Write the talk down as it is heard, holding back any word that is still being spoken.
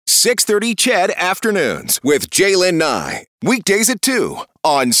6:30 CHED Afternoons with Jaylen Nye. Weekdays at 2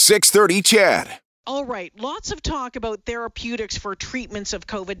 on 6:30 CHED. All right, lots of talk about therapeutics for treatments of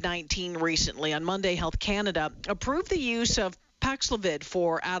COVID-19 recently. On Monday, Health Canada approved the use of Paxlovid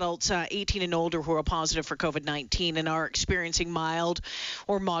for adults 18 and older who are positive for COVID-19 and are experiencing mild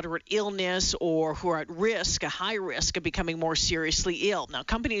or moderate illness or who are at risk, a high risk of becoming more seriously ill. Now,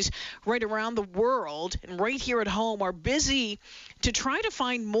 companies right around the world and right here at home are busy to try to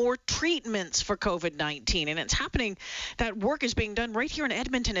find more treatments for COVID-19, and it's happening. That work is being done right here in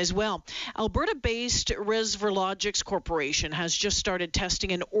Edmonton as well. Alberta-based Resverlogics Corporation has just started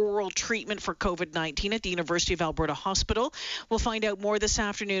testing an oral treatment for COVID-19 at the University of Alberta Hospital. We'll find out more this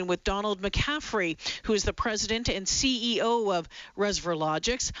afternoon with Donald McCaffrey, who is the president and CEO of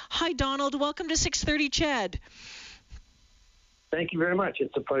Resverlogics. Hi, Donald. Welcome to 6:30 CHED. Thank you very much.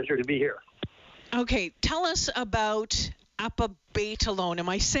 It's a pleasure to be here. Okay, tell us about apabetalone. Am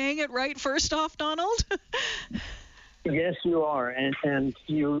I saying it right first off, Donald? Yes, you are, and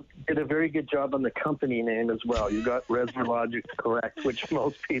you did a very good job on the company name as well. You got Resverlogics correct, which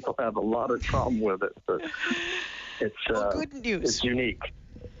most people have a lot of problem with it. But it's good news. It's unique.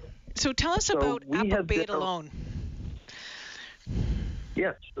 So tell us about apabetalone.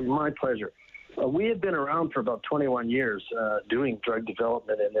 Yes, my pleasure. We have been around for about 21 years doing drug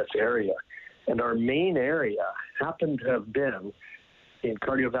development in this area, and our main area happened to have been in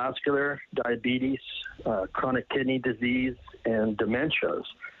cardiovascular, diabetes, chronic kidney disease, and dementias.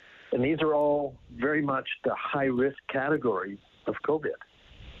 And these are all very much the high-risk categories of COVID.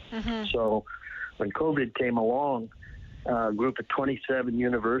 Mm-hmm. So when COVID came along, a group of 27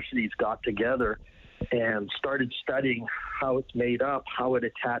 universities got together and started studying how it's made up, how it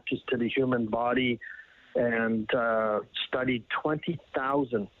attaches to the human body, and studied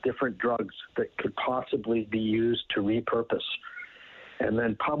 20,000 different drugs that could possibly be used to repurpose, and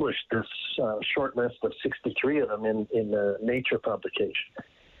then published this short list of 63 of them in the Nature publication.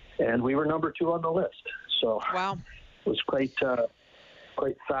 And we were number 2 on the list. So wow. It was quite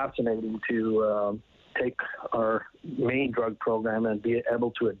fascinating to take our main drug program and be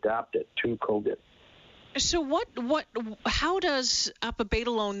able to adapt it to COVID. So how does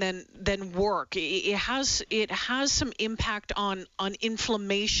apabetalone then work? It has some impact on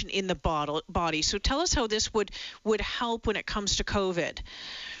inflammation in the body. So tell us how this would help when it comes to COVID.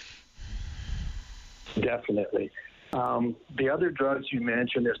 Definitely. The other drugs you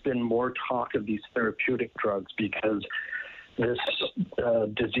mentioned, there's been more talk of these therapeutic drugs because this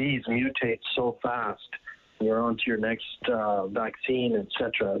disease mutates so fast. You're on to your next vaccine,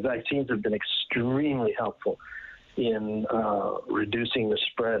 etc. Vaccines have been extremely helpful in reducing the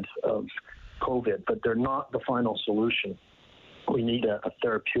spread of COVID, but they're not the final solution. We need a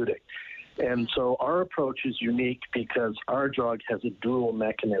therapeutic. And so our approach is unique because our drug has a dual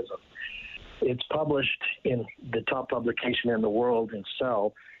mechanism. It's published in the top publication in the world in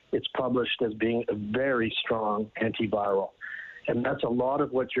Cell. It's published as being a very strong antiviral. And that's a lot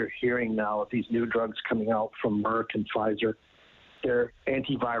of what you're hearing now with these new drugs coming out from Merck and Pfizer. They're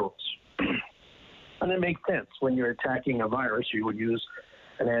antivirals. And it makes sense. When you're attacking a virus, you would use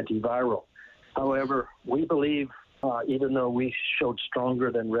an antiviral. However, we believe, even though we showed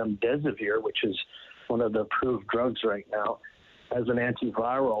stronger than remdesivir, which is one of the approved drugs right now, as an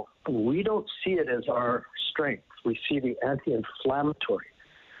antiviral, we don't see it as our strength. We see the anti-inflammatory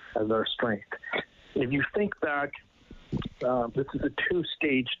as our strength. If you think back, this is a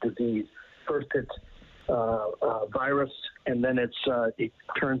 2-stage disease. First, it's a virus, and then it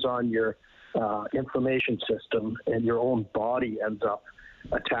turns on your inflammation system, and your own body ends up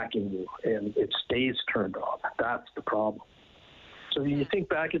attacking you, and it stays turned off. That's the problem. So you think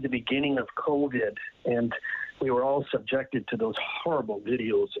back at the beginning of COVID, and we were all subjected to those horrible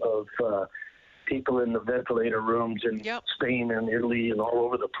videos of people in the ventilator rooms in Spain and Italy and all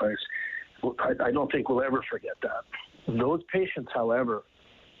over the place. I don't think we'll ever forget that. Those patients, however,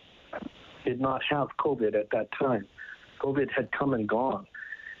 did not have COVID at that time. COVID had come and gone.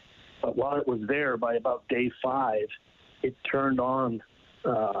 But while it was there, by about day 5, it turned on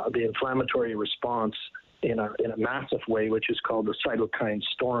the inflammatory response in a massive way, which is called the cytokine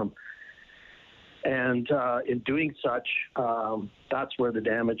storm. And in doing such, that's where the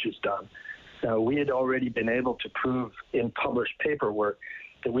damage is done. Now, we had already been able to prove in published paperwork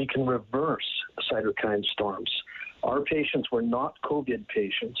that we can reverse cytokine storms. Our patients were not COVID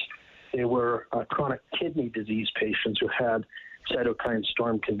patients. They were chronic kidney disease patients who had cytokine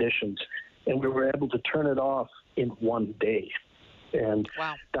storm conditions, and we were able to turn it off in 1 day. And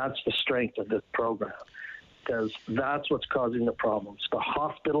that's the strength of this program, because that's what's causing the problems. The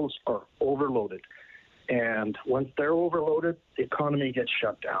hospitals are overloaded, And once they're overloaded, the economy gets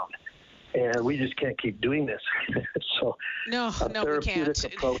shut down. And we just can't keep doing this. So No, we can't.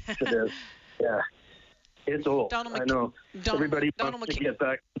 Therapeutic approach to this, yeah, it's old. I know. Everybody wants to get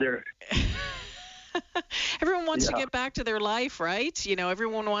back to their... Everyone wants to get back to their life, right? You know,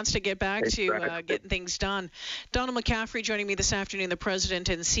 everyone wants to get back to getting things done. Donald McCaffrey joining me this afternoon, the president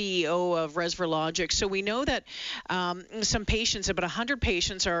and CEO of Resverlogic. So we know that some patients, about 100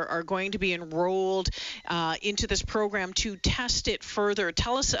 patients, are going to be enrolled into this program to test it further.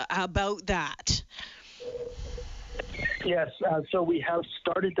 Tell us about that. Yes, so we have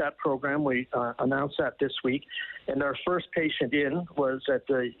started that program. We announced that this week, and our first patient in was at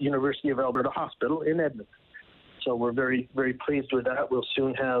the University of Alberta Hospital in Edmonton. So we're very, very pleased with that. We'll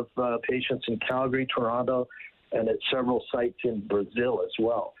soon have patients in Calgary, Toronto, and at several sites in Brazil as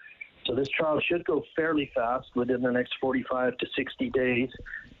well. So this trial should go fairly fast. Within the next 45 to 60 days,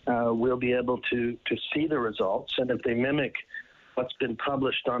 we'll be able to see the results, and if they mimic what's been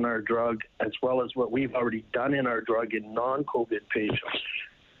published on our drug, as well as what we've already done in our drug in non-COVID patients,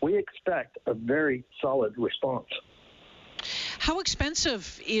 we expect a very solid response. How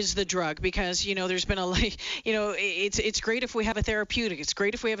expensive is the drug? Because, you know, there's been it's great if we have a therapeutic. It's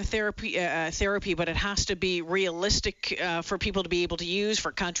great if we have a therapy, but it has to be realistic for people to be able to use,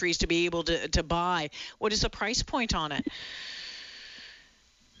 for countries to be able to buy. What is the price point on it?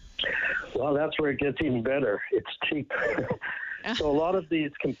 Well, that's where it gets even better. It's cheap. So a lot of these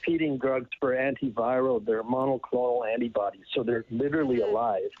competing drugs for antiviral, they're monoclonal antibodies, so they're literally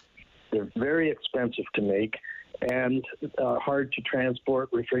alive. They're very expensive to make and hard to transport,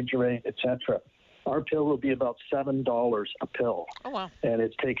 refrigerate, etc. Our pill will be about $7 a pill. Oh, wow. And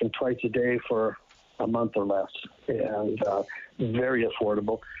it's taken twice a day for a month or less, and very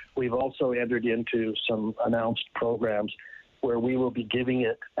affordable. We've also entered into some announced programs where we will be giving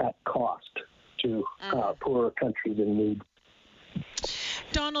it at cost to poorer countries in need.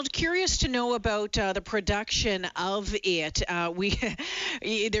 Donald, curious to know about the production of it.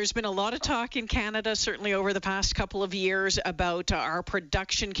 There's been a lot of talk in Canada, certainly over the past couple of years, about our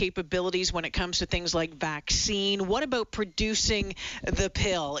production capabilities when it comes to things like vaccine. What about producing the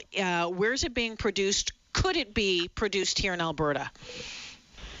pill? Where's it being produced? Could it be produced here in Alberta?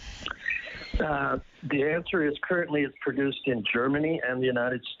 The answer is currently it's produced in Germany and the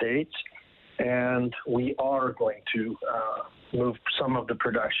United States, and we are going to move some of the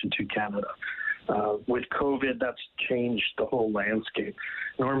production to Canada. With COVID, that's changed the whole landscape.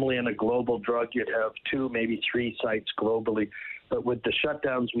 Normally in a global drug, you'd have 2, maybe 3 sites globally, but with the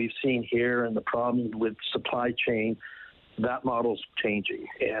shutdowns we've seen here and the problem with supply chain, that model's changing,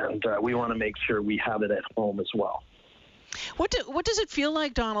 and we want to make sure we have it at home as well. What does it feel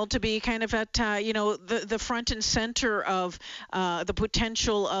like, Donald, to be kind of at the front and center of the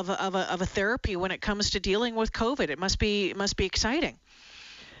potential of a therapy when it comes to dealing with COVID? It must be exciting.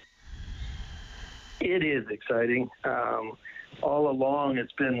 It is exciting. All along,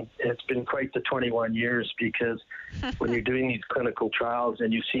 it's been quite the 21 years, because when you're doing these clinical trials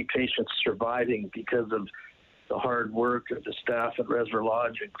and you see patients surviving because of the hard work of the staff at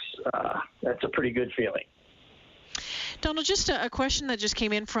Resverlogics, that's a pretty good feeling. Donald, just a question that just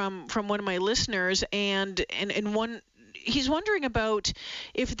came in from one of my listeners, and one, he's wondering about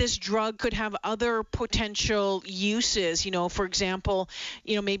if this drug could have other potential uses, for example,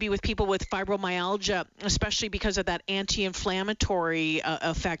 maybe with people with fibromyalgia, especially because of that anti-inflammatory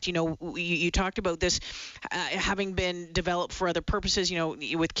effect. You talked about this having been developed for other purposes,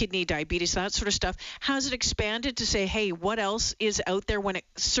 with kidney diabetes, that sort of stuff. Has it expanded to say, hey, what else is out there when it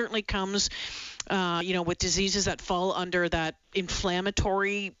certainly comes with diseases that fall under that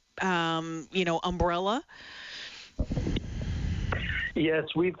inflammatory, umbrella? Yes,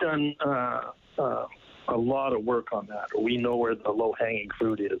 we've done a lot of work on that. We know where the low-hanging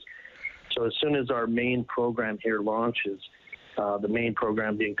fruit is. So as soon as our main program here launches, the main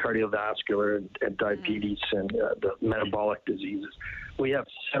program being cardiovascular and diabetes and the metabolic diseases, we have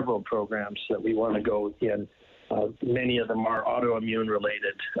several programs that we want to go in. Many of them are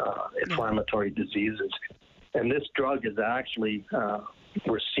autoimmune-related inflammatory diseases. And this drug is actually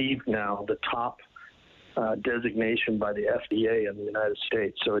received now the top designation by the FDA in the United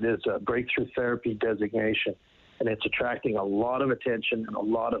States. So it is a breakthrough therapy designation, and it's attracting a lot of attention and a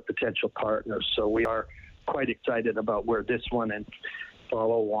lot of potential partners. So we are quite excited about where this one and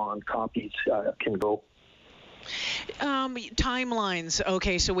follow-on copies can go. Timelines.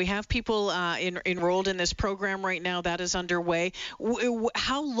 Okay, so we have people enrolled in this program right now. That is underway.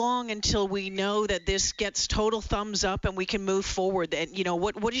 How long until we know that this gets total thumbs up and we can move forward? And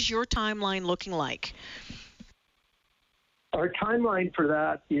what is your timeline looking like? Our timeline for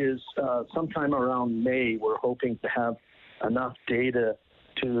that is sometime around May. We're hoping to have enough data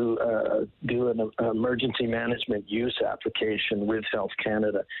to do an emergency management use application with Health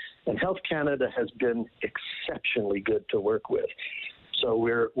Canada. And Health Canada has been exceptionally good to work with. So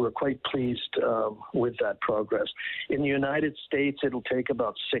we're quite pleased with that progress. In the United States, it'll take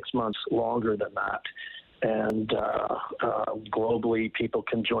about 6 months longer than that. And globally, people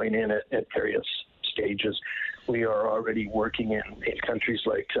can join in at various stages. We are already working in countries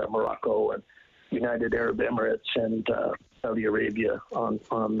like Morocco and United Arab Emirates and Saudi Arabia on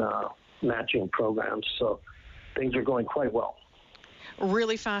matching programs. So things are going quite well.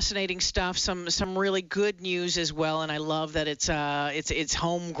 Really fascinating stuff. Some really good news as well, and I love that it's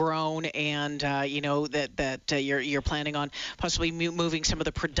homegrown, and you're planning on possibly moving some of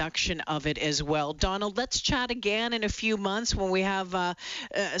the production of it as well. Donald, let's chat again in a few months when we have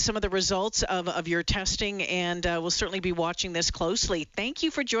some of the results of your testing, and we'll certainly be watching this closely. Thank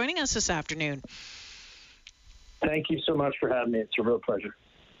you for joining us this afternoon. Thank you so much for having me. It's a real pleasure.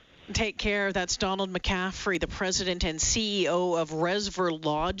 Take care. That's Donald McCaffrey, the president and CEO of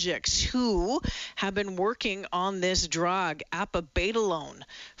Resverlogics, who have been working on this drug, apabetalone,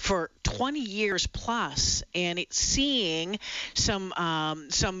 for 20 years plus, and it's seeing some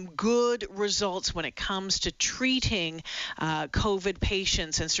good results when it comes to treating COVID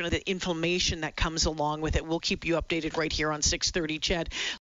patients and certainly the inflammation that comes along with it. We'll keep you updated right here on 630 CHED.